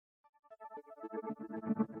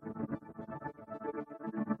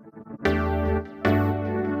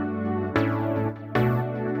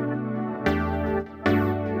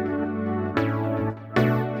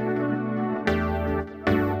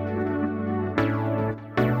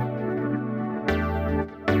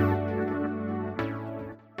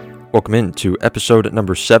Welcome in to episode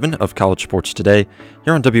number 7 of College Sports Today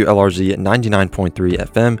here on WLRZ 99.3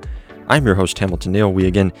 FM. I'm your host, Hamilton Neill. We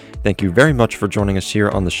again thank you very much for joining us here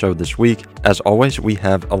on the show this week. As always, we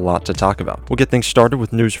have a lot to talk about. We'll get things started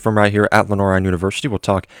with news from right here at Lenoir-Rhyne University. We'll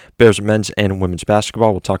talk Bears men's and women's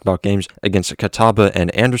basketball. We'll talk about games against Catawba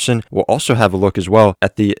and Anderson. We'll also have a look as well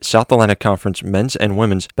at the South Atlantic Conference men's and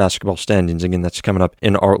women's basketball standings. Again, that's coming up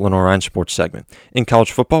in our Lenoir-Rhyne Sports segment. In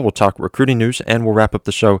college football, we'll talk recruiting news, and we'll wrap up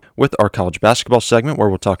the show with our college basketball segment, where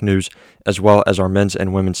we'll talk news as well as our men's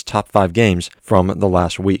and women's top 5 games from the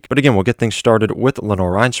last week. But again, we'll get things started with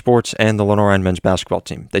Lenoir-Rhyne Sports and the Lenoir-Rhyne men's basketball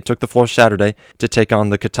team. They took the floor Saturday to take on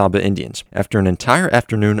the Catawba Indians. After an entire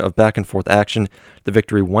afternoon of back-and-forth action, the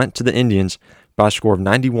victory went to the Indians by a score of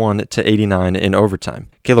 91-89 in overtime.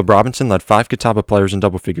 Caleb Robinson led 5 Catawba players in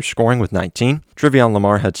double-figure scoring with 19. Trevion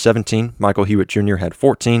Lamar had 17. Michael Hewitt Jr. had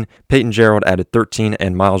 14. Peyton Gerald added 13,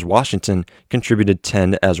 and Miles Washington contributed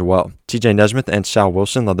 10 as well. TJ Nesmith and Sal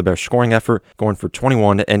Wilson led the Bears' scoring effort, going for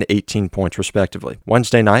 21 and 18 points respectively.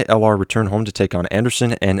 Wednesday night, LR returned home to take on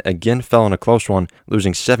Anderson and again fell in a close one,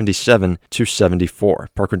 losing 77-74.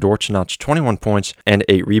 Parker Dortch notched 21 points and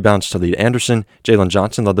 8 rebounds to lead Anderson. Jalen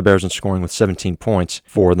Johnson led the Bears in scoring with 17 points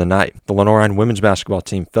for the night. The Lenoir-Rhyne women's basketball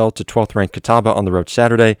team fell to 12th-ranked Catawba on the road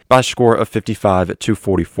Saturday by a score of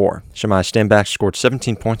 55-44. Shemaiah Stanback scored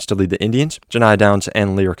 17 points to lead the Indians. Janiah Downs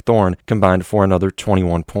and Lyric Thorne combined for another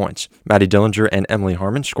 21 points. Maddie Dillinger and Emily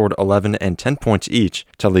Harmon scored 11 and 10 points each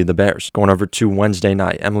to lead the Bears. Going over to Wednesday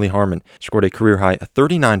night, Emily Harmon scored a career-high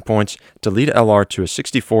 39 points to lead LR to a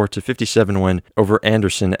 64-57 win over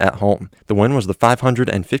Anderson at home. The win was the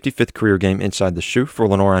 555th career game inside the shoe for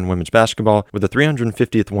Lenoir-Rhyne women's basketball, with the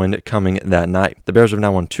 350th win coming that night. The Bears have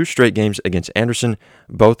now won 2 straight games against Anderson,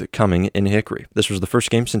 both coming in Hickory. This was the first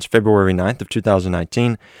game since February 9th of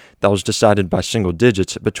 2019 that was decided by single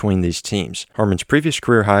digits between these teams. Harmon's previous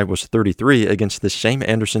career high was 33 against this same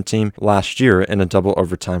Anderson team last year in a double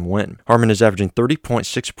overtime win. Harmon is averaging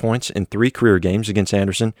 30.6 points in 3 career games against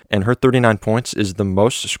Anderson, and her 39 points is the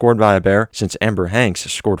most scored by a Bear since Amber Hanks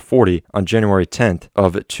scored 40 on January 10th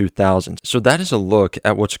of 2000. So that is a look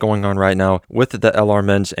at what's going on right now with the LR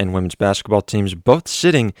men's and women's basketball teams, both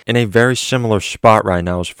sitting in a very similar spot right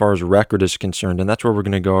now as far as record is concerned, and that's where we're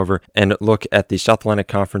going to go over and look at the South Atlantic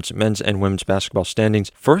Conference men's and women's basketball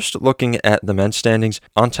standings. First, looking at the men's standings,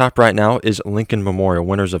 on top right now is Lincoln Memorial,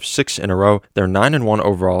 winners of 6 in a row. They're 9-1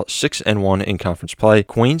 overall, 6-1 in conference play.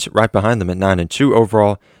 Queens right behind them at 9-2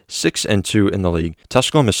 overall, 6-2 in the league.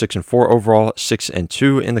 Tusculum is 6-4 overall,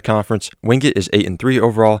 6-2 in the conference. Wingate is 8-3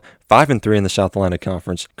 overall, 5-3 in the South Atlantic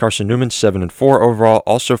Conference. Carson Newman 7-4 overall,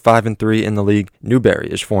 also 5-3 in the league. Newberry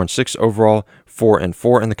is 4-6 overall,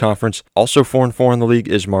 4-4 in the conference. Also 4-4 in the league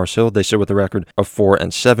is Mars Hill. They sit with a record of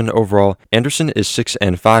 4-7 overall. Anderson is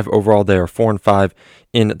 6-5 overall. They are 4-5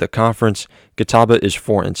 in the conference. Catawba is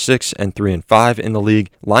 4-6 and 3-5 in the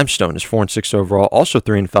league. Limestone is 4-6 overall, also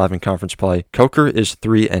 3-5 in conference play. Coker is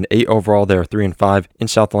 3-8 overall. They are 3-5 in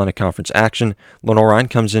South Atlantic Conference action. Lenoir-Rhyne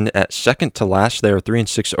comes in at second to last. They are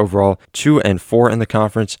 3-6 overall, 2-4 in the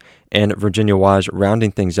conference. And Virginia Wise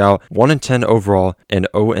rounding things out, 1-10 overall and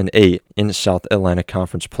 0-8 in South Atlantic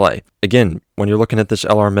Conference play. Again, when you're looking at this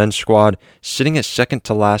LR men's squad, sitting at second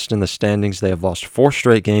to last in the standings, they have lost 4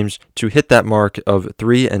 straight games to hit that mark of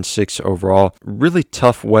 3-6 overall. Really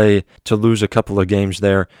tough way to lose a couple of games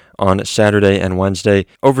there on Saturday and Wednesday.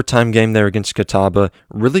 Overtime game there against Catawba.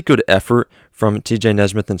 Really good effort from TJ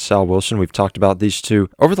Nesmith and Sal Wilson. We've talked about these two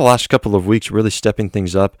over the last couple of weeks, really stepping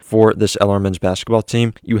things up for this LR men's basketball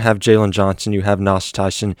team. You have Jalen Johnson, you have Nas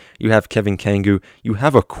Tyson, you have Kevin Kangu, you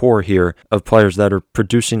have a core here of players that are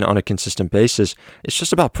producing on a consistent basis. It's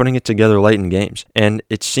just about putting it together late in games. And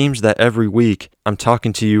it seems that every week I'm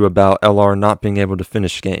talking to you about LR not being able to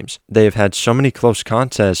finish games. They have had so many close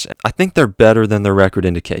contests. I think they're better than their record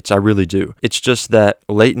indicates. I really do. It's just that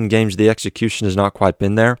late in games, the execution has not quite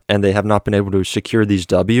been there, and they have not been able to secure these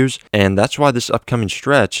W's. And that's why this upcoming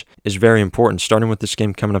stretch is very important, starting with this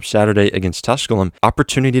game coming up Saturday against Tusculum.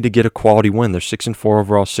 Opportunity to get a quality win. They're 6-4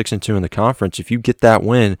 overall, 6-2 in the conference. If you get that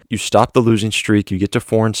win, you stop the losing streak, you get to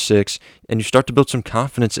 4-6, and you start to build some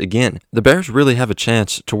confidence again. The Bears really have a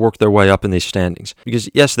chance to work their way up in these standings because,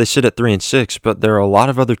 yes, they sit at 3-6, but there are a lot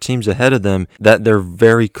of other teams ahead of them that they're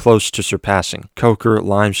very close to surpassing. Coker,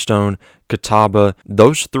 Limestone, Catawba.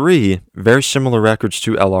 Those three, very similar records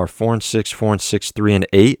to LR, 4-6, 4-6,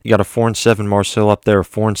 3-8. You got a 4-7 Mars Hill up there, a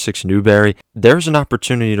 4-6 Newberry. There's an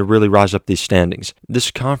opportunity to really rise up these standings.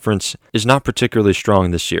 This conference is not particularly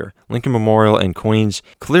strong this year. Lincoln Memorial and Queens,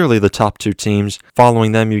 clearly the top two teams.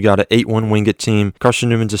 Following them, you got an 8-1 Wingate team. Carson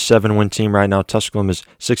Newman's a 7-win team right now. Tusculum is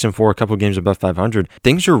 6-4, a couple games above 500.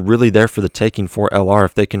 Things are really there for the taking for LR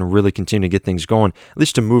if they can really continue to get things going, at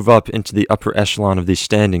least to move up into the upper echelon of these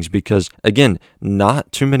standings, because, again,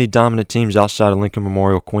 not too many dominant teams outside of Lincoln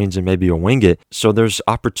Memorial, Queens, and maybe a Wingate. So there's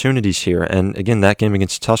opportunities here. And, again, that game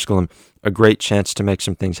against Tusculum, a great chance to make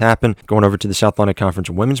some things happen. Going over to the South Atlantic Conference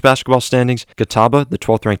women's basketball standings, Catawba, the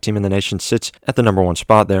 12th ranked team in the nation, sits at the number 1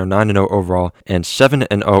 spot. They are 9-0 overall and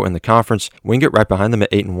 7-0 in the conference. Wingate right behind them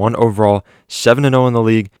at 8-1 overall, 7-0 in the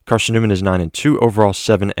league. Carson Newman is 9-2 overall,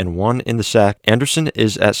 7-1 in the SAC. Anderson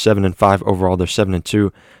is at 7-5 overall. They're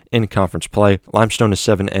 7-2 in conference play. Limestone is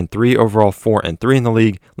 7-3 overall, 4-3 in the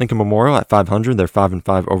league. Lincoln Memorial at 500, they're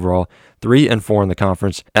 5-5 overall, 3-4 in the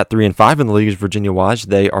conference. At 3-5 in the league is Virginia Wise.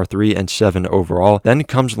 They are 3-7 overall. Then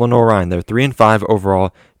comes Lenoir-Rhyne. They're 3-5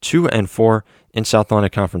 overall, 2-4 in South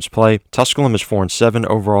Atlantic Conference play. Tusculum is 4-7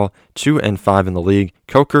 overall, 2-5 in the league.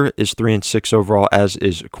 Coker is 3-6 overall, as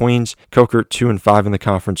is Queens. Coker 2-5 in the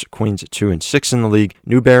conference. Queens 2-6 in the league.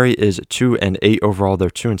 Newberry is 2-8 overall. They're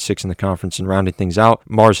 2-6 in the conference. And rounding things out,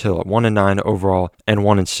 Mars Hill at 1-9 overall and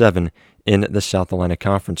 1-7 in the South Atlantic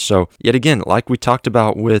Conference. So, yet again, like we talked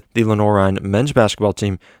about with the Lenoir-Rhyne men's basketball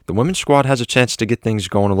team, the women's squad has a chance to get things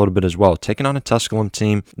going a little bit as well, taking on a Tusculum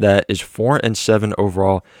team that is 4-7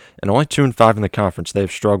 overall and only 2-5 in the conference.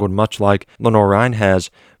 They've struggled much like Lenoir-Rhyne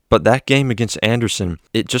has, but that game against Anderson,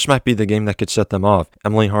 it just might be the game that could set them off.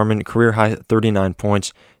 Emily Harmon, career high 39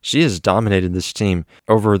 points. She has dominated this team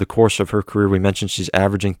over the course of her career. We mentioned she's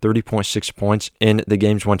averaging 30.6 points in the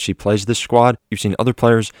games when she plays this squad. You've seen other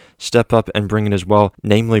players step up and bring it as well,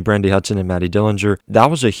 namely Brandy Hudson and Maddie Dillinger. That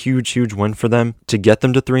was a huge win for them to get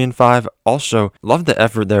them to 3-5. Also, love the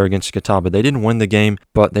effort there against Catawba. They didn't win the game,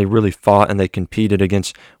 but they really fought and they competed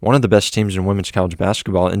against one of the best teams in women's college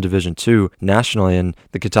basketball in Division II nationally, in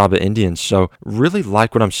the Catawba Indians. So really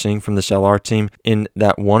like what I'm seeing from this LR team in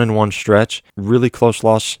that 1-1 stretch. Really close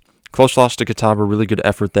loss to Catawba, really good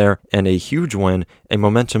effort there, and a huge win, a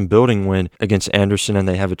momentum-building win against Anderson, and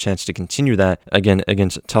they have a chance to continue that again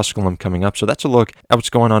against Tusculum coming up. So that's a look at what's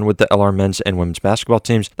going on with the LR men's and women's basketball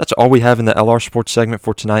teams. That's all we have in the LR sports segment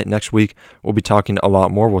for tonight. Next week, we'll be talking a lot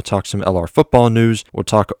more. We'll talk some LR football news. We'll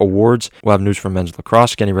talk awards. We'll have news from men's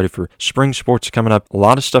lacrosse, getting ready for spring sports coming up. A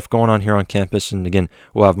lot of stuff going on here on campus, and again,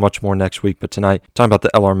 we'll have much more next week. But tonight, talking about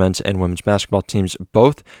the LR men's and women's basketball teams,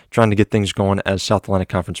 both trying to get things going as South Atlantic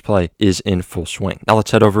Conference play is in full swing. Now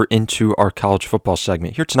let's head over into our college football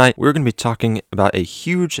segment. Here tonight, we're going to be talking about a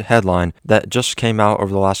huge headline that just came out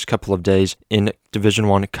over the last couple of days in Division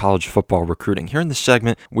I college football recruiting. Here in this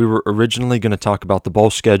segment, we were originally going to talk about the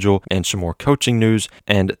bowl schedule and some more coaching news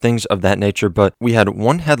and things of that nature, but we had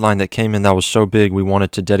one headline that came in that was so big we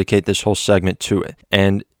wanted to dedicate this whole segment to it.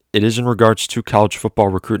 And it is in regards to college football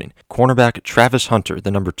recruiting. Cornerback Travis Hunter,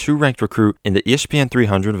 the number 2 ranked recruit in the ESPN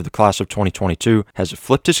 300 of the class of 2022, has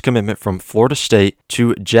flipped his commitment from Florida State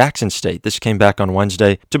to Jackson State. This came back on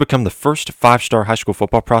Wednesday to become the first 5-star high school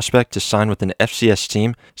football prospect to sign with an FCS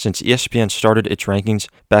team since ESPN started its rankings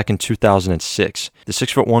back in 2006. The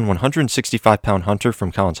 6'1", 165-pound Hunter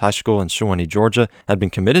from Collins High School in Suwanee, Georgia, had been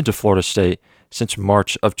committed to Florida State since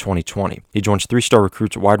March of 2020. He joins 3-star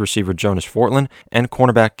recruits wide receiver Jonas Fortland and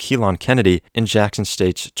cornerback Keelan Kennedy in Jackson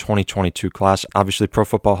State's 2022 class. Obviously, Pro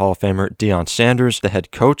Football Hall of Famer Deion Sanders, the head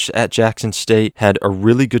coach at Jackson State, had a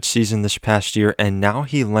really good season this past year, and now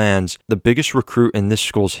he lands the biggest recruit in this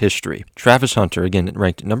school's history. Travis Hunter, again,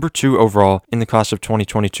 ranked number 2 overall in the class of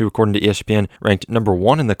 2022, according to ESPN, ranked number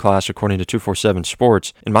 1 in the class, according to 247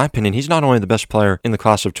 Sports. In my opinion, he's not only the best player in the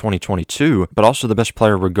class of 2022, but also the best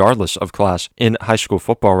player regardless of class in high school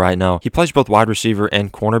football right now. He plays both wide receiver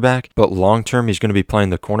and cornerback, but long term he's going to be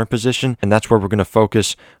playing the corner position, and that's where we're going to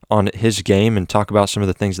focus on his game and talk about some of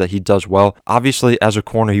the things that he does well. Obviously, as a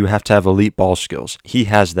corner, you have to have elite ball skills. He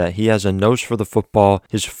has that. He has a nose for the football.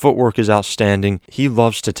 His footwork is outstanding. He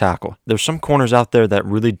loves to tackle. There's some corners out there that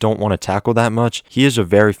really don't want to tackle that much. He is a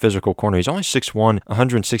very physical corner. He's only 6'1",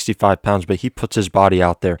 165 pounds, but he puts his body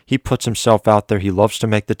out there. He puts himself out there. He loves to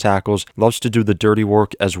make the tackles, loves to do the dirty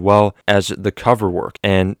work as well as the cover work.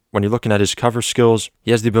 And When you're looking at his cover skills,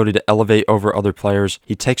 he has the ability to elevate over other players.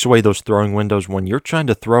 He takes away those throwing windows. When you're trying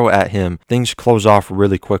to throw at him, things close off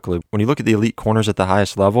really quickly. When you look at the elite corners at the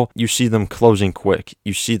highest level, you see them closing quick.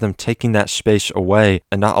 You see them taking that space away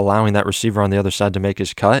and not allowing that receiver on the other side to make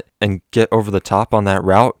his cut and get over the top on that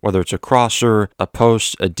route, whether it's a crosser, a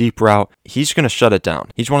post, a deep route. He's going to shut it down.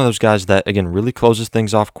 He's one of those guys that, again, really closes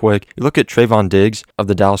things off quick. You look at Trayvon Diggs of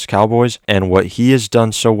the Dallas Cowboys and what he has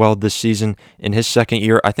done so well this season in his second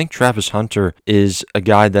year. I think Travis Hunter is a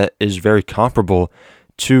guy that is very comparable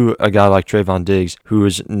to a guy like Trayvon Diggs, who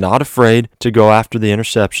is not afraid to go after the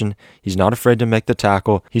interception. He's not afraid to make the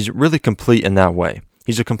tackle. He's really complete in that way.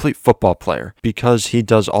 He's a complete football player because he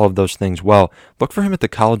does all of those things well. Look for him at the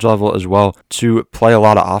college level as well to play a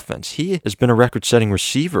lot of offense. He has been a record-setting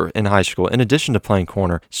receiver in high school in addition to playing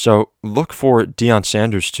corner. So look for Deion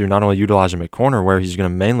Sanders to not only utilize him at corner where he's going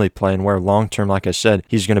to mainly play and where long-term, like I said,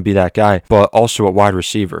 he's going to be that guy, but also at wide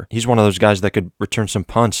receiver. He's one of those guys that could return some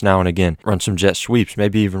punts now and again, run some jet sweeps,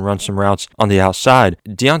 maybe even run some routes on the outside.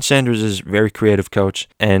 Deion Sanders is a very creative coach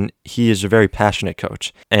and he is a very passionate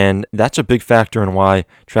coach. And that's a big factor in why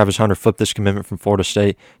Travis Hunter flipped this commitment from Florida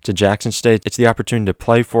State to Jackson State. It's the opportunity to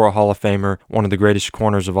play for a Hall of Famer, one of the greatest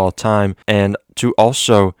corners of all time, and to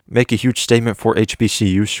also make a huge statement for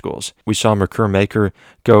HBCU schools. We saw Mercure Maker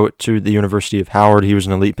go to the University of Howard. He was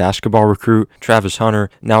an elite basketball recruit. Travis Hunter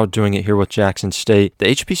now doing it here with Jackson State. The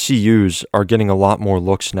HBCUs are getting a lot more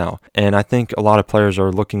looks now, and I think a lot of players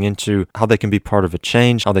are looking into how they can be part of a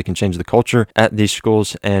change, how they can change the culture at these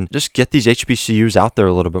schools, and just get these HBCUs out there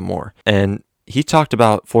a little bit more. And he talked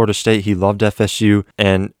about Florida State. He loved FSU,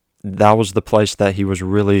 and that was the place that he was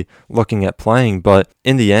really looking at playing. But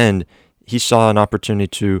in the end, he saw an opportunity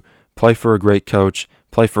to play for a great coach,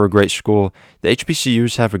 play for a great school. The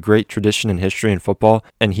HBCUs have a great tradition and history in football,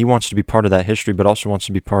 and he wants to be part of that history, but also wants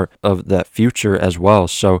to be part of that future as well.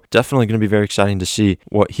 So definitely going to be very exciting to see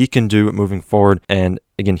what he can do moving forward. And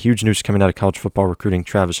again, huge news coming out of college football recruiting.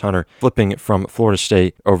 Travis Hunter flipping from Florida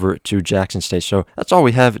State over to Jackson State. So that's all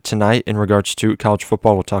we have tonight in regards to college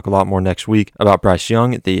football. We'll talk a lot more next week about Bryce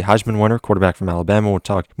Young, the Heisman winner, quarterback from Alabama. We'll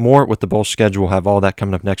talk more with the bowl schedule. We'll have all that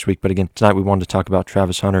coming up next week. But again, tonight we wanted to talk about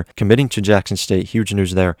Travis Hunter committing to Jackson State. Huge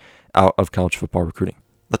news there out of college football recruiting.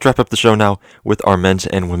 Let's wrap up the show now with our men's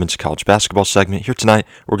and women's college basketball segment. Here tonight,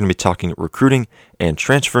 we're going to be talking recruiting and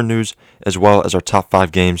transfer news, as well as our top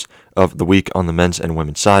 5 games of the week on the men's and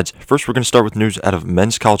women's sides. First, we're going to start with news out of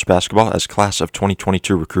men's college basketball as class of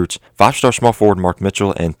 2022 recruits. 5-star small forward Mark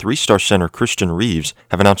Mitchell and 3-star center Christian Reeves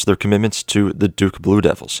have announced their commitments to the Duke Blue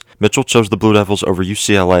Devils. Mitchell chose the Blue Devils over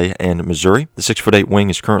UCLA and Missouri. The 6'8" wing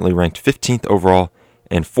is currently ranked 15th overall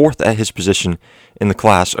and 4th at his position in the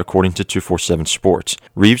class, according to 247 Sports.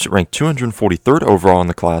 Reeves, ranked 243rd overall in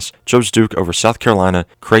the class, chose Duke over South Carolina,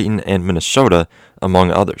 Creighton, and Minnesota,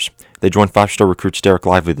 among others. They joined 5-star recruits Derek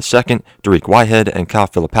Lively II, Derek Whitehead, and Kyle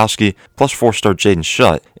Filipowski, plus 4-star Jaden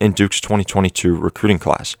Shutt in Duke's 2022 recruiting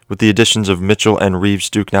class. With the additions of Mitchell and Reeves,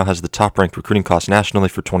 Duke now has the top-ranked recruiting class nationally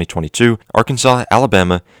for 2022. Arkansas,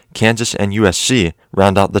 Alabama, Kansas, and USC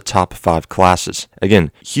round out the top 5 classes.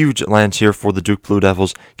 Again, huge lands here for the Duke Blue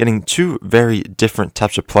Devils, getting 2 very different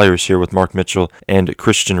types of players here with Mark Mitchell and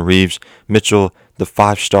Christian Reeves. Mitchell, the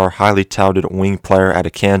 5-star, highly touted wing player out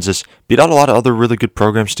of Kansas, beat out a lot of other really good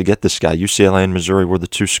programs to get this guy. UCLA and Missouri were the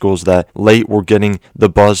 2 schools that late were getting the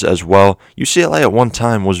buzz as well. UCLA at one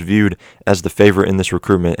time was viewed as the favorite in this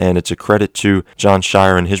recruitment, and it's a credit to John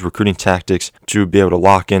Shire and his recruiting tactics to be able to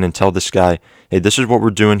lock in and tell this guy, hey, this is what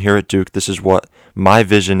we're doing here at Duke, this is what my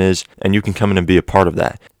vision is, and you can come in and be a part of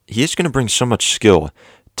that. He is going to bring so much skill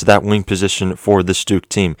to that wing position for this Duke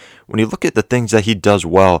team. When you look at the things that he does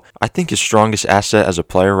well, I think his strongest asset as a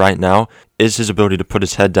player right now is his ability to put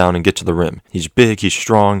his head down and get to the rim. He's big, he's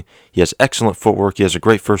strong, he has excellent footwork, he has a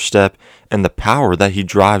great first step, and the power that he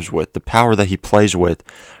drives with, the power that he plays with,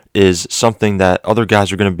 is something that other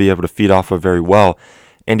guys are going to be able to feed off of very well.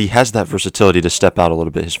 And he has that versatility to step out a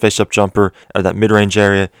little bit. His face-up jumper out of that mid-range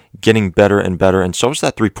area getting better and better, and so is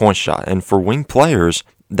that three-point shot. And for wing players,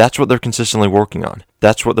 that's what they're consistently working on.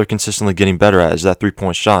 That's what they're consistently getting better at, is that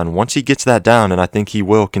three-point shot. And once he gets that down, and I think he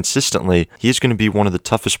will consistently, he's going to be one of the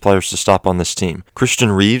toughest players to stop on this team. Christian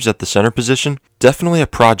Reeves at the center position, definitely a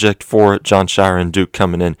project for John Shire and Duke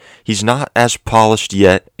coming in. He's not as polished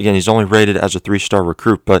yet. Again, he's only rated as a 3-star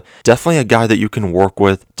recruit, but definitely a guy that you can work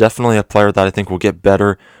with. Definitely a player that I think will get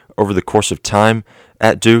better over the course of time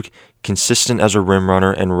at Duke. Consistent as a rim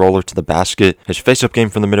runner and roller to the basket. His face-up game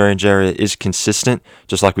from the mid-range area is consistent,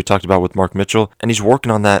 just like we talked about with Mark Mitchell, and he's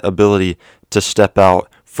working on that ability to step out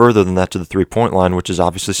further than that to the three-point line, which is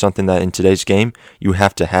obviously something that in today's game you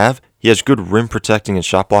have to have. He has good rim protecting and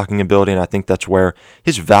shot blocking ability, and I think that's where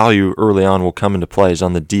his value early on will come into play, is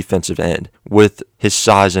on the defensive end. With his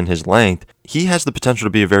size and his length, he has the potential to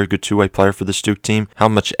be a very good two-way player for this Duke team. How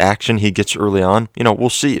much action he gets early on, we'll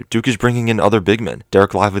see. Duke is bringing in other big men.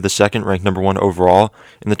 Derek Lively II, ranked number 1 overall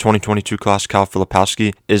in the 2022 class. Kyle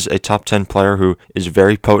Filipowski is a top 10 player who is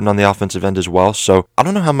very potent on the offensive end as well. So I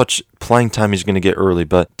don't know how much playing time he's going to get early,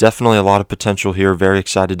 but definitely a lot of potential here. Very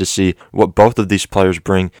excited to see what both of these players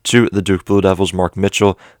bring to the Duke Blue Devils. Mark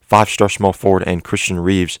Mitchell, 5-star small forward, and Christian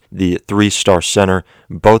Reeves, the 3-star center,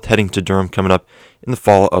 both heading to Durham coming up in the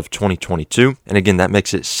fall of 2022. And again, that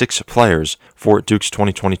makes it 6 players for Duke's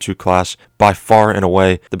 2022 class, by far and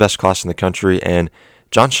away the best class in the country. And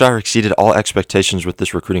John Shire exceeded all expectations with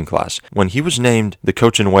this recruiting class. When he was named the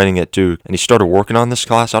coach in waiting at Duke and he started working on this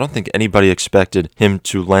class, I don't think anybody expected him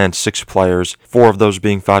to land 6 players, 4 of those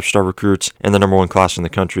being 5-star recruits and the number 1 class in the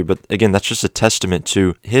country. But again, that's just a testament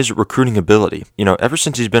to his recruiting ability. Ever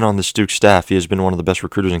since he's been on this Duke staff, he has been one of the best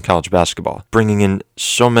recruiters in college basketball, bringing in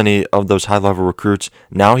so many of those high-level recruits.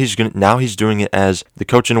 Now he's doing it as the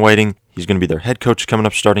coach in waiting. He's going to be their head coach coming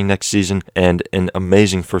up starting next season, and an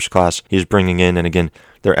amazing first class he's bringing in. And again,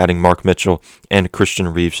 they're adding Mark Mitchell and Christian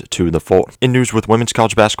Reeves to the fold. In news with women's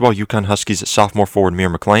college basketball, UConn Huskies sophomore forward Mir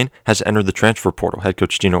McLean has entered the transfer portal. Head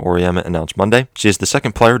coach Gina Auriemma announced Monday. She is the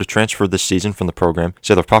second player to transfer this season from the program.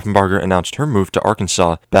 Saylor Poffenbarger announced her move to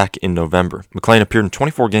Arkansas back in November. McLean appeared in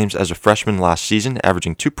 24 games as a freshman last season,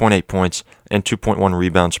 averaging 2.8 points and 2.1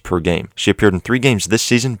 rebounds per game. She appeared in 3 games this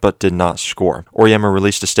season but did not score. Auriemma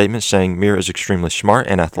released a statement saying Mir is extremely smart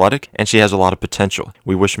and athletic, and she has a lot of potential.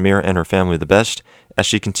 We wish Mir and her family the best as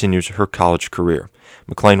she continues her college career.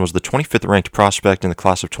 McLean was the 25th ranked prospect in the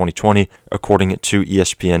class of 2020, according to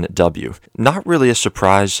ESPNW. Not really a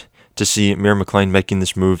surprise to see Mir McLean making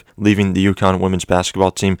this move, leaving the UConn women's basketball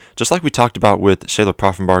team, just like we talked about with Saylor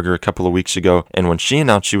Poffenbarger a couple of weeks ago. And when she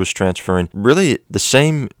announced she was transferring, really the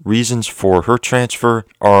same reasons for her transfer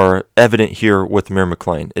are evident here with Mir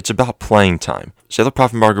McLean. It's about playing time. Saylor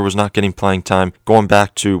Poffenbarger was not getting playing time going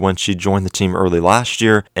back to when she joined the team early last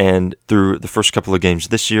year, and through the first couple of games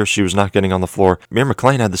this year, she was not getting on the floor. Mir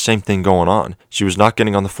McLean had the same thing going on. She was not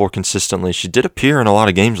getting on the floor consistently. She did appear in a lot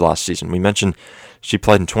of games last season. We mentioned she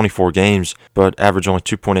played in 24 games, but averaged only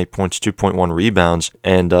 2.8 points, 2.1 rebounds,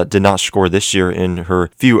 and did not score this year in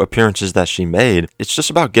her few appearances that she made. It's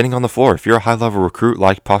just about getting on the floor. If you're a high-level recruit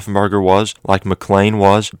like Poffenbarger was, like McLean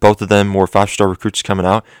was, both of them were 5-star recruits coming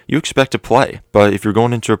out, you expect to play. But if you're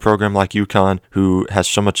going into a program like UConn, who has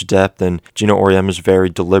so much depth, and Gino Auriemma is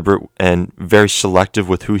very deliberate and very selective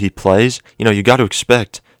with who he plays, you got to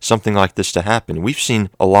expect something like this to happen. We've seen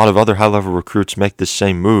a lot of other high-level recruits make this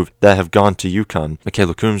same move that have gone to UConn.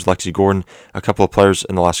 Michaela Coombs, Lexi Gordon, a couple of players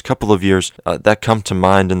in the last couple of years that come to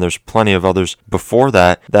mind, and there's plenty of others before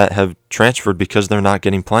that have transferred because they're not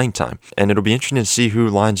getting playing time. And it'll be interesting to see who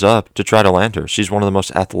lines up to try to land her. She's one of the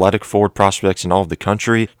most athletic forward prospects in all of the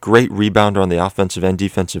country, great rebounder on the offensive and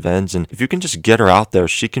defensive ends, and if you can just get her out there,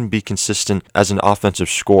 she can be consistent as an offensive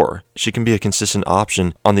scorer. She can be a consistent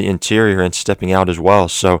option on the interior and stepping out as well.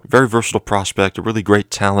 So very versatile prospect, a really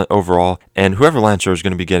great talent overall, and whoever lands her is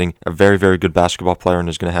going to be getting a very, very good basketball player and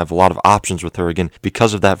is going to have a lot of options with her again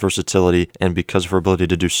because of that versatility and because of her ability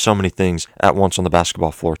to do so many things at once on the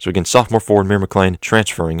basketball floor. So again, sophomore forward Mir McLean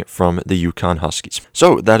transferring from the UConn Huskies.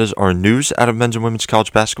 So that is our news out of men's and women's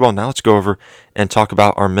college basketball. Now let's go over and talk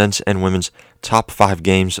about our men's and women's top 5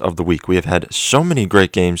 games of the week. We have had so many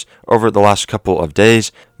great games over the last couple of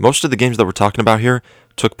days. Most of the games that we're talking about here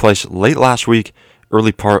took place late last week,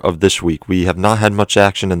 early part of this week. We have not had much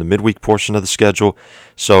action in the midweek portion of the schedule,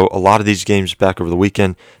 so a lot of these games back over the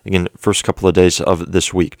weekend, again, first couple of days of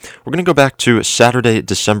this week. We're going to go back to Saturday,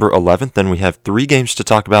 December 11th, and we have 3 games to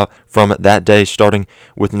talk about from that day, starting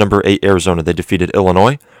with number 8 Arizona. They defeated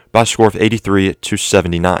Illinois by a score of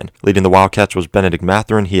 83-79. Leading the Wildcats was Benedict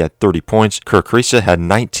Mathurin. He had 30 points. Kirk Risa had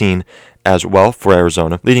 19 as well for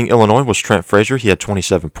Arizona. Leading Illinois was Trent Frazier. He had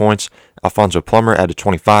 27 points. Alfonso Plummer added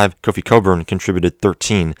 25. Kofi Coburn contributed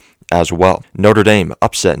 13 as well. Notre Dame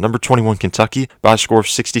upset number 21 Kentucky by a score of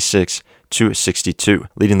 66-62.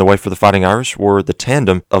 Leading the way for the Fighting Irish were the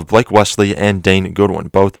tandem of Blake Wesley and Dane Goodwin,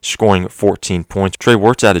 both scoring 14 points. Trey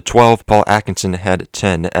Wirtz added 12. Paul Atkinson had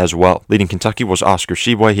 10 as well. Leading Kentucky was Oscar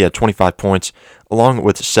Tshiebwe. He had 25 points, along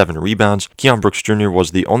with 7 rebounds. Keon Brooks Jr.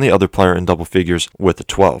 was the only other player in double figures with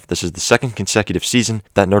 12. This is the second consecutive season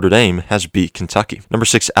that Notre Dame has beat Kentucky. Number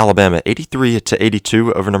 6 Alabama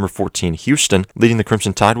 83-82 over number 14 Houston. Leading the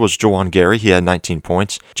Crimson Tide was Juwan Gary. He had 19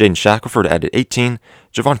 points. Jaden Shackelford added 18.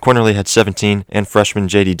 Javon Quinterly had 17, and freshman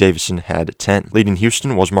J.D. Davison had 10. Leading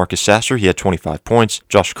Houston was Marcus Sasser. He had 25 points.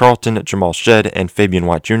 Josh Carlton, Jamal Shedd, and Fabian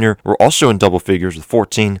White Jr. were also in double figures with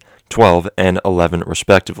 14, 12, and 11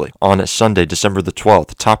 respectively. On Sunday, December the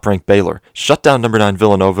 12th, top-ranked Baylor shut down number 9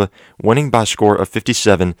 Villanova, winning by a score of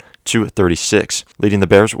 57-36. Leading the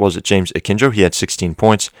Bears was James Akinjo. He had 16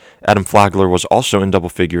 points. Adam Flagler was also in double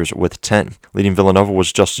figures with 10. Leading Villanova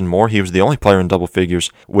was Justin Moore. He was the only player in double figures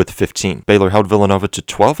with 15. Baylor held Villanova to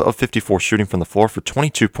 12 of 54 shooting from the floor for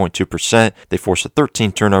 22.2%. They forced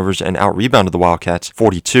 13 turnovers and out-rebounded the Wildcats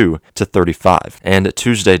 42-35. And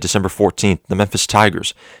Tuesday, December 14th, the Memphis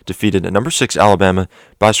Tigers defeated number 6 Alabama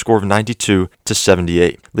by a score of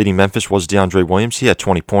 92-78. Leading Memphis was DeAndre Williams. He had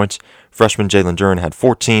 20 points. Freshman Jalen Duren had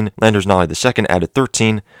 14. Landers Nolley II added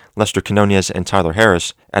 13. Lester Quinones and Tyler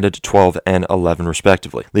Harris added 12 and 11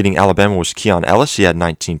 respectively. Leading Alabama was Keon Ellis. He had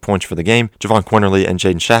 19 points for the game. Javon Quinterly and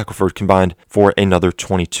Jaden Shackelford combined for another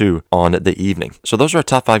 22 on the evening. So those are our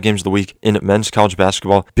top 5 games of the week in men's college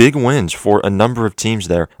basketball. Big wins for a number of teams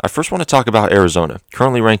there. I first want to talk about Arizona,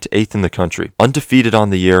 currently ranked 8th in the country. Undefeated on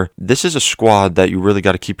the year. This is a squad that you really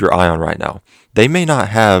got to keep your eye on right now. They may not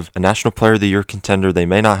have a National Player of the Year contender, they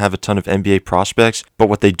may not have a ton of NBA prospects, but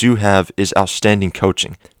what they do have is outstanding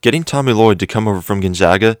coaching. Getting Tommy Lloyd to come over from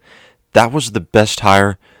Gonzaga, that was the best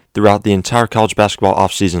hire throughout the entire college basketball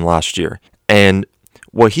offseason last year. And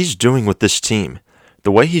what he's doing with this team,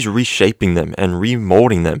 the way he's reshaping them and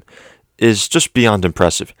remolding them, is just beyond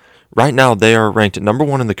impressive. Right now, they are ranked number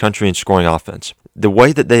 1 in the country in scoring offense. The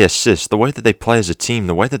way that they assist, the way that they play as a team,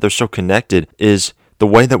 the way that they're so connected is the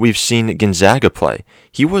way that we've seen Gonzaga play.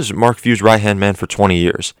 He was Mark Few's right-hand man for 20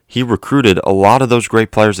 years. He recruited a lot of those great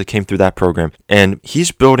players that came through that program, and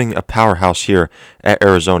he's building a powerhouse here at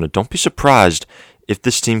Arizona. Don't be surprised if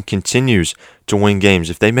this team continues to win games.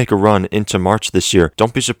 If they make a run into March this year,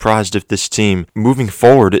 don't be surprised if this team moving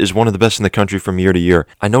forward is one of the best in the country from year to year.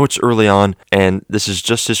 I know it's early on and this is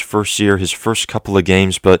just his first year, his first couple of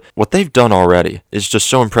games, but what they've done already is just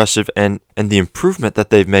so impressive, and the improvement that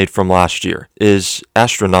they've made from last year is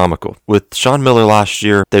astronomical. With Sean Miller last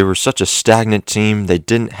year, they were such a stagnant team. They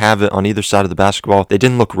didn't have it on either side of the basketball. They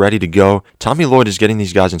didn't look ready to go. Tommy Lloyd is getting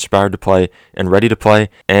these guys inspired to play and ready to play,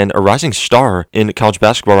 and a rising star in college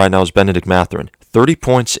basketball right now is Benedict Mathurin. 30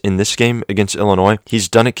 points in this game against Illinois. He's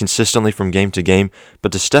done it consistently from game to game,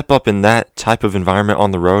 but to step up in that type of environment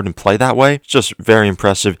on the road and play that way, it's just very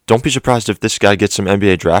impressive. Don't be surprised if this guy gets some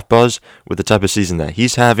NBA draft buzz with the type of season that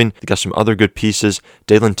he's having. They got some other good pieces.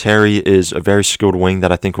 Dalen Terry is a very skilled wing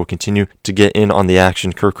that I think will continue to get in on the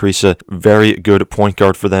action. Kirk Kriisa, very good point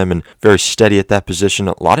guard for them and very steady at that position.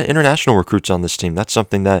 A lot of international recruits on this team. That's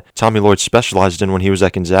something that Tommy Lloyd specialized in when he was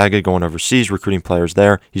at Gonzaga, going overseas, recruiting players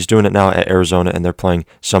there. He's doing it now at Arizona, and they're playing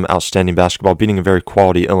some outstanding basketball, beating a very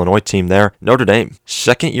quality Illinois team there. Notre Dame,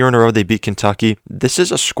 second year in a row they beat Kentucky. This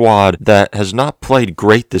is a squad that has not played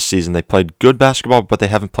great this season. They played good basketball, but they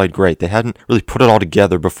haven't played great. They hadn't really put it all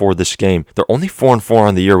together before this game. They're only 4-4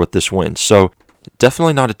 on the year with this win, so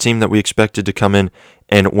definitely not a team that we expected to come in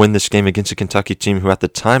and win this game against a Kentucky team who at the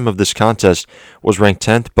time of this contest was ranked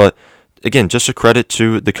 10th, but again, just a credit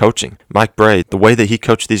to the coaching. Mike Bray, the way that he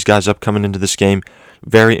coached these guys up coming into this game,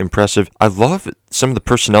 very impressive. I love some of the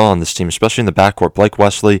personnel on this team, especially in the backcourt. Blake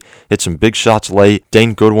Wesley hit some big shots late.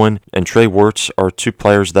 Dane Goodwin and Trey Wirtz are two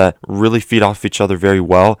players that really feed off each other very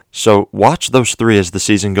well. So watch those three as the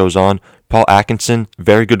season goes on. Paul Atkinson,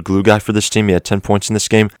 very good glue guy for this team. He had 10 points in this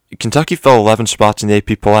game. Kentucky fell 11 spots in the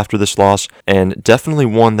AP poll after this loss, and definitely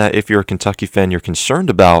one that if you're a Kentucky fan, you're concerned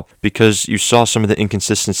about because you saw some of the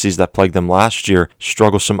inconsistencies that plagued them last year,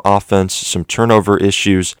 struggle some offense, some turnover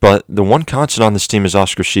issues, but the one constant on this team is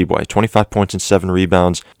Oscar Tshiebwe, 25 points and 7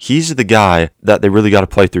 rebounds. He's the guy that they really got to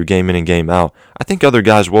play through game in and game out. I think other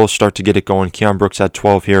guys will start to get it going. Keon Brooks had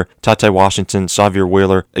 12 here. Ty Washington, Xavier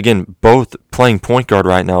Wheeler, again, both playing point guard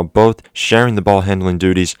right now, both sharing the ball handling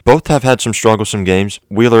duties. Both have had some troublesome games.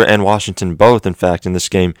 Wheeler and Washington both, in fact, in this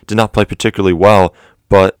game did not play particularly well,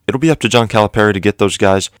 but it'll be up to John Calipari to get those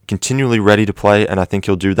guys continually ready to play, and I think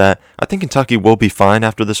he'll do that. I think Kentucky will be fine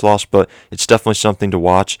after this loss, but it's definitely something to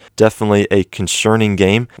watch. Definitely a concerning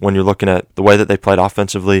game when you're looking at the way that they played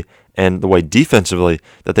offensively and the way defensively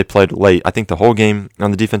that they played late. I think the whole game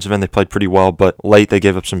on the defensive end they played pretty well, but late they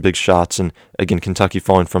gave up some big shots, and again, Kentucky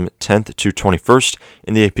falling from 10th to 21st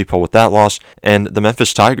in the AP poll with that loss. And the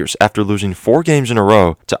Memphis Tigers, after losing 4 games in a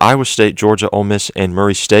row to Iowa State, Georgia, Ole Miss, and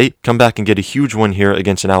Murray State, come back and get a huge win here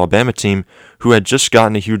against an Alabama team who had just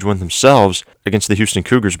gotten a huge win themselves against the Houston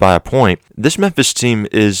Cougars by a point. This Memphis team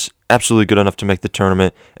is absolutely good enough to make the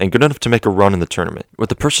tournament and good enough to make a run in the tournament. With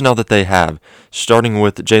the personnel that they have, starting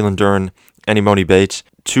with Jalen Duren and Imoni Bates,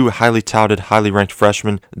 two highly touted, highly ranked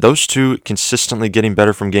freshmen. Those two consistently getting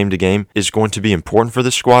better from game to game is going to be important for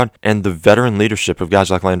this squad, and the veteran leadership of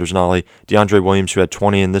guys like Landers Nolly, DeAndre Williams, who had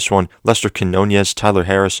 20 in this one, Lester Quinones, Tyler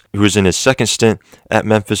Harris, who was in his second stint at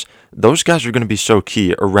Memphis. Those guys are going to be so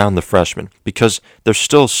key around the freshmen because they're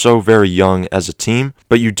still so very young as a team,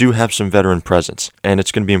 but you do have some veteran presence, and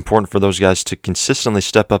it's going to be important for those guys to consistently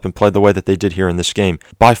step up and play the way that they did here in this game.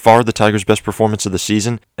 By far the Tigers' best performance of the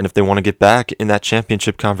season, and if they want to get back in that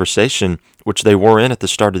championship conversation, which they were in at the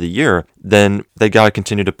start of the year, then they got to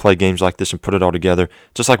continue to play games like this and put it all together.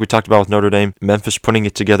 Just like we talked about with Notre Dame, Memphis putting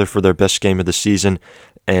it together for their best game of the season,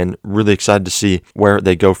 and really excited to see where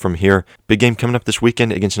they go from here. Big game coming up this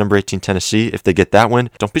weekend against number 18 Tennessee. If they get that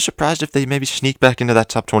win, don't be surprised if they maybe sneak back into that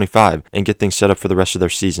top 25 and get things set up for the rest of their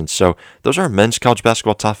season. So those are our men's college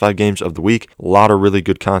basketball top 5 games of the week. A lot of really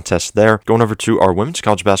good contests there. Going over to our women's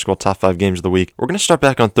college basketball top 5 games of the week, we're going to start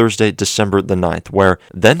back on Thursday, December the 9th, where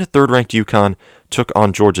then third-ranked UConn took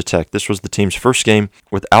on Georgia Tech. This was the team's first game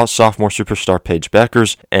without sophomore superstar Paige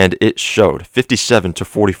Beckers, and it showed.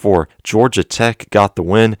 57-44. Georgia Tech got the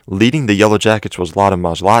win. Leading the Yellow Jackets was Lada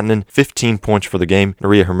Mazlatinen, 15 points for the game.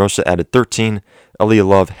 Maria Hermosa added 13. Aaliyah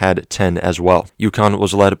Love had 10 as well. UConn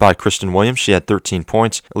was led by Kristen Williams. She had 13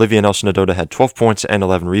 points. Olivia Nelson-Ododa had 12 points and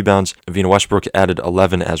 11 rebounds. Avina Westbrook added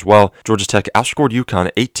 11 as well. Georgia Tech outscored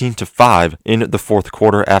UConn 18-5 in the fourth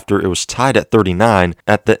quarter after it was tied at 39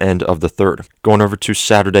 at the end of the third. Going over to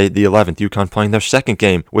Saturday the 11th, UConn playing their second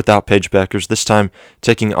game without Paige Beckers, this time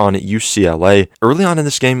taking on UCLA. Early on in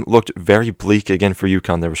this game looked very bleak again for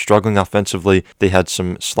UConn. They were struggling offensively. They had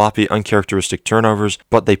some sloppy, uncharacteristic turnovers,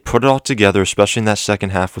 but they put it all together, especially in that second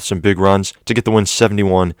half with some big runs to get the win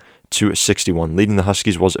 71-61. Leading the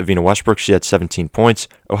Huskies was Avina Westbrook. She had 17 points.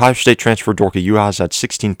 Ohio State transfer Dorka Uhas had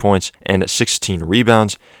 16 points and 16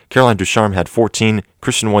 rebounds. Caroline Ducharme had 14.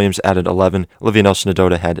 Kristen Williams added 11. Olivia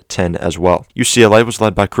Nelson-Ododa had 10 as well. UCLA was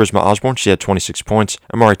led by Charisma Osborne. She had 26 points.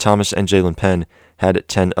 Amari Thomas and Jalen Penn had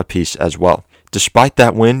 10 apiece as well. Despite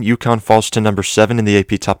that win, UConn falls to number 7 in the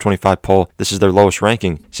AP Top 25 poll. This is their lowest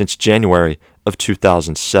ranking since January of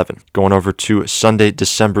 2007. Going over to Sunday,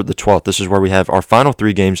 December the 12th. This is where we have our final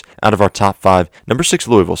 3 games out of our top 5. Number 6,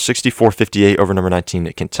 Louisville, 64-58 over number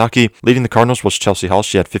 19, Kentucky. Leading the Cardinals was Chelsea Hall.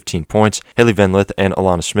 She had 15 points. Haley Van Lith and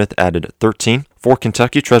Alana Smith added 13. For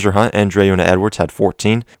Kentucky, Treasure Hunt and Dreuna Edwards had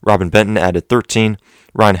 14. Robin Benton added 13.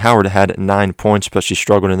 Ryan Howard had 9 points, but she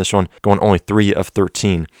struggled in this one, going only 3 of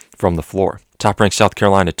 13 from the floor. Top-ranked South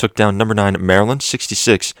Carolina took down number 9 Maryland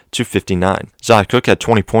 66-59. Zia Cook had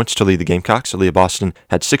 20 points to lead the Gamecocks. Aaliyah Boston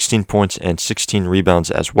had 16 points and 16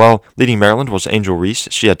 rebounds as well. Leading Maryland was Angel Reese.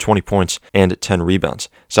 She had 20 points and 10 rebounds.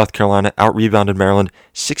 South Carolina out-rebounded Maryland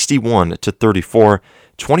 61-34,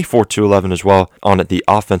 24-11 as well on the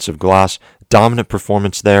offensive glass. Dominant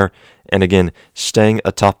performance there. And again, staying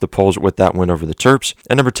atop the polls with that win over the Terps.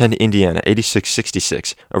 And number 10, Indiana,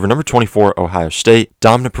 86-66 over number 24, Ohio State.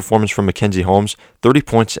 Dominant performance from Mackenzie Holmes, 30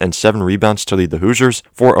 points and 7 rebounds to lead the Hoosiers.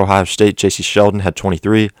 For Ohio State, J.C. Sheldon had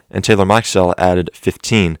 23, and Taylor Mikesell added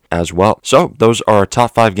 15 as well. So those are our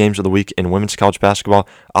top 5 games of the week in women's college basketball.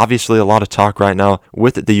 Obviously, a lot of talk right now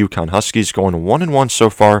with the UConn Huskies going 1-1 so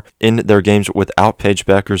far in their games without Paige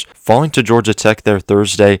Beckers, falling to Georgia Tech there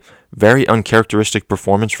Thursday. Very uncharacteristic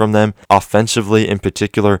performance from them, offensively in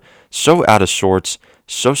particular, so out of sorts,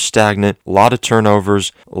 so stagnant, a lot of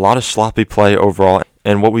turnovers, a lot of sloppy play overall.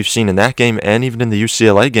 And what we've seen in that game and even in the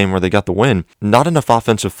UCLA game where they got the win, not enough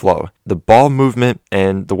offensive flow. The ball movement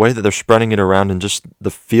and the way that they're spreading it around and just the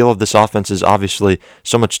feel of this offense is obviously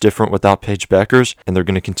so much different without Paige Beckers, and they're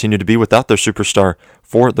going to continue to be without their superstar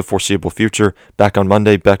for the foreseeable future. Back on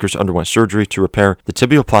Monday, Beckers underwent surgery to repair the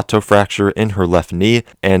tibial plateau fracture in her left knee,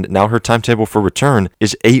 and now her timetable for return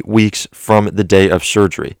is 8 weeks from the day of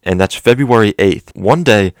surgery, and that's February 8th, one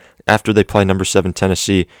day after they play number 7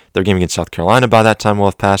 Tennessee. Their game against South Carolina by that time will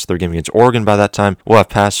have passed. Their game against Oregon by that time will have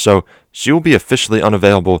passed. So she will be officially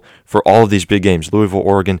unavailable for all of these big games, Louisville,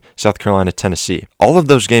 Oregon, South Carolina, Tennessee. All of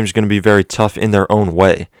those games are going to be very tough in their own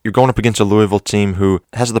way. You're going up against a Louisville team who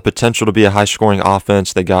has the potential to be a high-scoring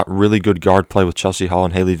offense. They got really good guard play with Chelsea Hall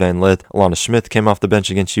and Haley Van Lith. Alana Smith came off the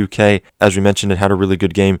bench against UK. As we mentioned, it had a really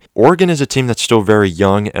good game. Oregon is a team that's still very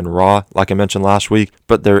young and raw, like I mentioned last week,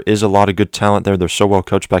 but there is a lot of good talent there. They're so well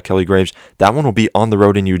coached by Kelly Graves. That one will be on the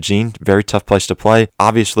road in Eugene. Very tough place to play.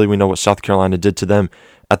 Obviously, we know what South Carolina did to them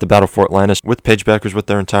at the Battle for Atlantis with Paige Beckers with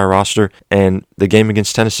their entire roster, and the game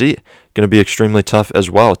against Tennessee going to be extremely tough as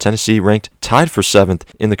well. Tennessee ranked tied for 7th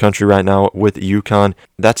in the country right now with UConn.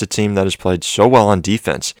 That's a team that has played so well on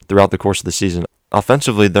defense throughout the course of the season.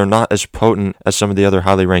 offensively, they're not as potent as some of the other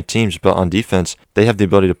highly ranked teams, but on defense, they have the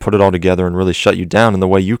ability to put it all together and really shut you down. And the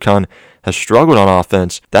way UConn has struggled on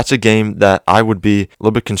offense, that's a game that I would be a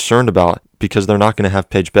little bit concerned about because they're not going to have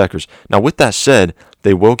Paige Beckers. Now, with that said,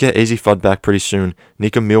 they will get AZ Fudd back pretty soon.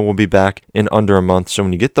 Nika Meal will be back in under a month. So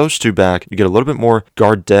when you get those two back, you get a little bit more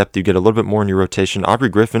guard depth. You get a little bit more in your rotation. Aubrey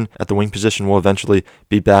Griffin at the wing position will eventually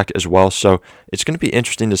be back as well. So it's going to be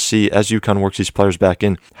interesting to see as UConn works these players back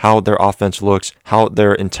in, how their offense looks, how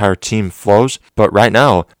their entire team flows. But right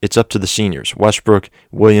now, it's up to the seniors. Westbrook,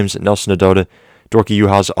 Williams, Nelson Adota. Dorky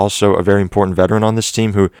Uha's also a very important veteran on this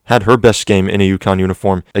team who had her best game in a UConn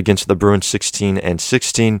uniform against the Bruins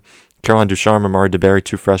 16-16. Caroline Ducharme, Amari DeBerry,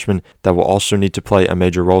 two freshmen that will also need to play a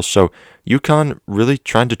major role. So UConn really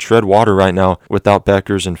trying to tread water right now without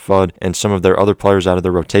Beckers and Fudd and some of their other players out of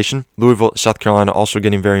their rotation. Louisville, South Carolina also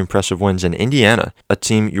getting very impressive wins. And Indiana, a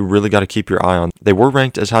team you really got to keep your eye on. They were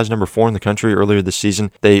ranked as high as number 4 in the country earlier this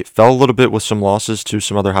season. They fell a little bit with some losses to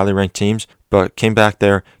some other highly ranked teams, but came back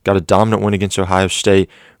there, got a dominant win against Ohio State,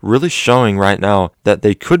 really showing right now that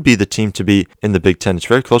they could be the team to beat in the Big Ten. It's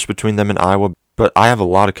very close between them and Iowa, but I have a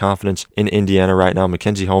lot of confidence in Indiana right now.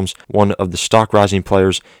 Mackenzie Holmes, one of the stock rising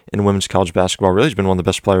players in women's college basketball, really has been one of the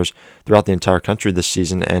best players throughout the entire country this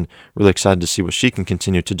season, and really excited to see what she can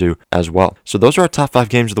continue to do as well. So those are our top 5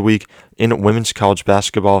 games of the week in women's college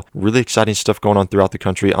basketball. Really exciting stuff going on throughout the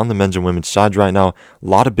country on the men's and women's sides right now. A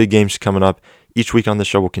lot of big games coming up. Each week on the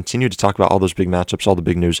show, we'll continue to talk about all those big matchups, all the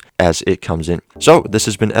big news as it comes in. So this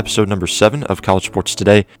has been episode number 7 of College Sports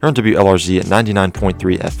Today here on WLRZ at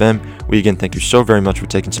 99.3 FM. We again thank you so very much for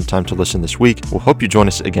taking some time to listen this week. We'll hope you join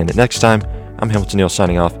us again next time. I'm Hamilton Neill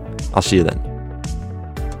signing off. I'll see you then.